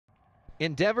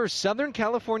Endeavor's Southern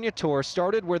California tour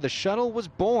started where the shuttle was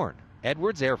born,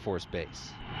 Edwards Air Force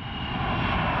Base.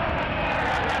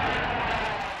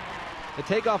 The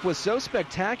takeoff was so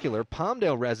spectacular,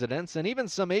 Palmdale residents and even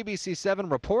some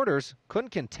ABC7 reporters couldn't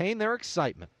contain their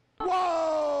excitement.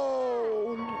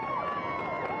 Whoa!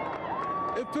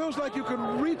 It feels like you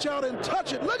can reach out and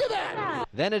touch it. Look at that!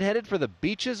 Then it headed for the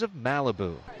beaches of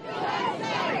Malibu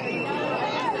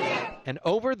and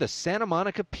over the Santa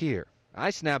Monica Pier. I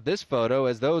snapped this photo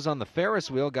as those on the Ferris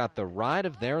wheel got the ride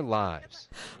of their lives.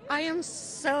 I am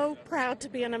so proud to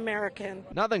be an American.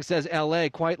 Nothing says L.A.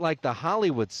 quite like the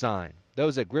Hollywood sign.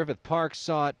 Those at Griffith Park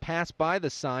saw it pass by the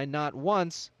sign not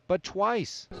once, but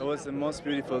twice. It was the most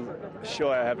beautiful show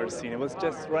I ever seen. It was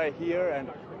just right here, and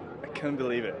I couldn't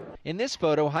believe it. In this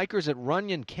photo, hikers at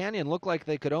Runyon Canyon look like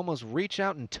they could almost reach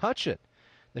out and touch it.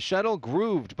 The shuttle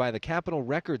grooved by the Capitol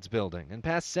Records building and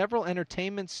passed several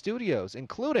entertainment studios,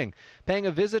 including paying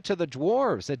a visit to the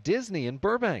Dwarves at Disney in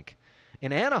Burbank.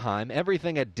 In Anaheim,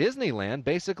 everything at Disneyland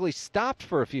basically stopped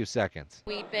for a few seconds.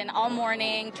 We've been all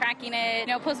morning tracking it,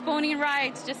 postponing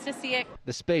rides just to see it.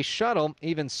 The space shuttle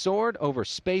even soared over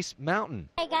Space Mountain.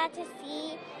 I got to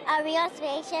see a real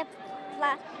spaceship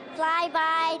fly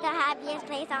by, the happiest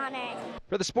place on earth.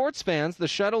 For the sports fans, the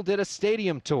shuttle did a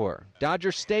stadium tour,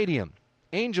 Dodger Stadium,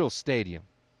 Angels Stadium,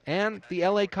 and the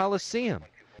LA Coliseum.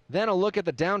 Then a look at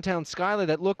the downtown skyline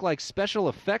that looked like special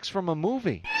effects from a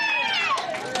movie.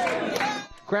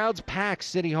 Crowds packed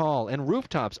City Hall and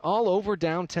rooftops all over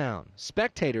downtown.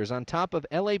 Spectators on top of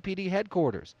LAPD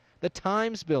headquarters, the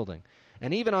Times building,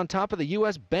 and even on top of the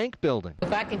U.S. Bank building.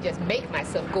 If I can just make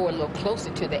myself go a little closer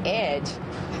to the edge,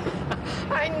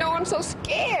 I know I'm so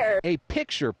scared. A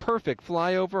picture-perfect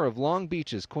flyover of Long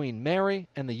Beach's Queen Mary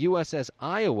and the USS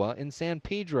Iowa in San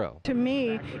Pedro. To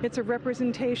me, it's a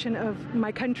representation of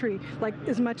my country, like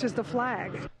as much as the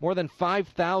flag. More than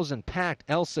 5,000 packed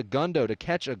El Segundo to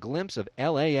catch a glimpse of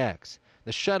LAX.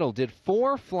 The shuttle did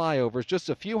 4 flyovers just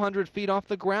a few hundred feet off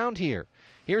the ground here.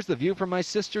 Here's the view from my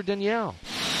sister Danielle.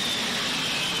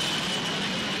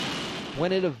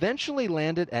 When it eventually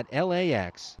landed at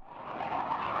LAX,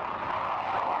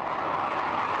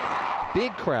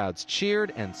 big crowds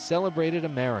cheered and celebrated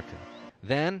America.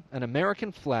 Then, an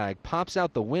American flag pops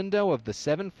out the window of the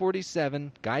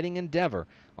 747 guiding Endeavour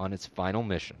on its final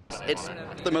mission. It's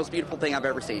the most beautiful thing I've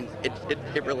ever seen.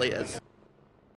 It really is.